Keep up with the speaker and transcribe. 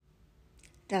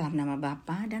Dalam nama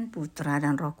Bapa dan Putra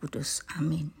dan Roh Kudus.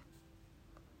 Amin.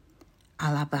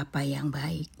 Allah Bapa yang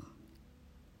baik,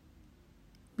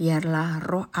 biarlah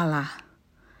Roh Allah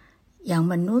yang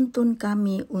menuntun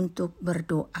kami untuk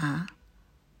berdoa,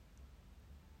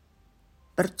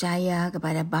 percaya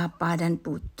kepada Bapa dan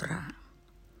Putra.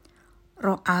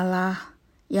 Roh Allah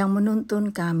yang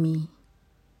menuntun kami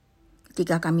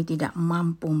ketika kami tidak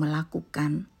mampu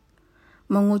melakukan,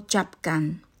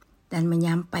 mengucapkan, dan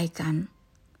menyampaikan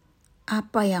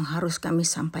apa yang harus kami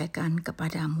sampaikan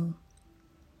kepadamu.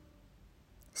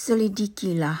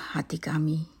 Selidikilah hati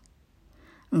kami.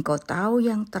 Engkau tahu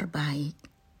yang terbaik.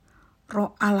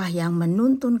 Roh Allah yang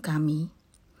menuntun kami,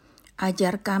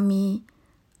 ajar kami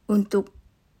untuk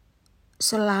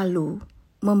selalu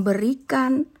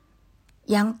memberikan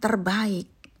yang terbaik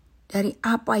dari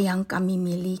apa yang kami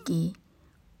miliki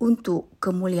untuk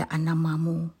kemuliaan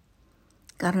nama-Mu.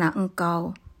 Karena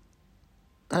Engkau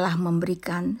telah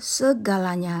memberikan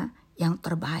segalanya yang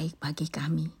terbaik bagi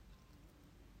kami.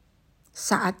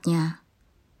 Saatnya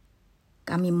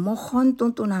kami mohon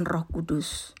tuntunan Roh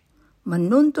Kudus,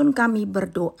 menuntun kami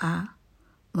berdoa,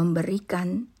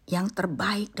 memberikan yang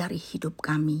terbaik dari hidup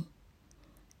kami,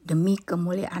 demi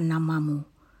kemuliaan nama-Mu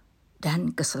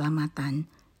dan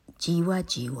keselamatan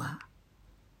jiwa-jiwa.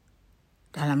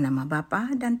 Dalam nama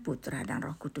Bapa dan Putra dan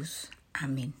Roh Kudus.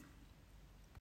 Amin.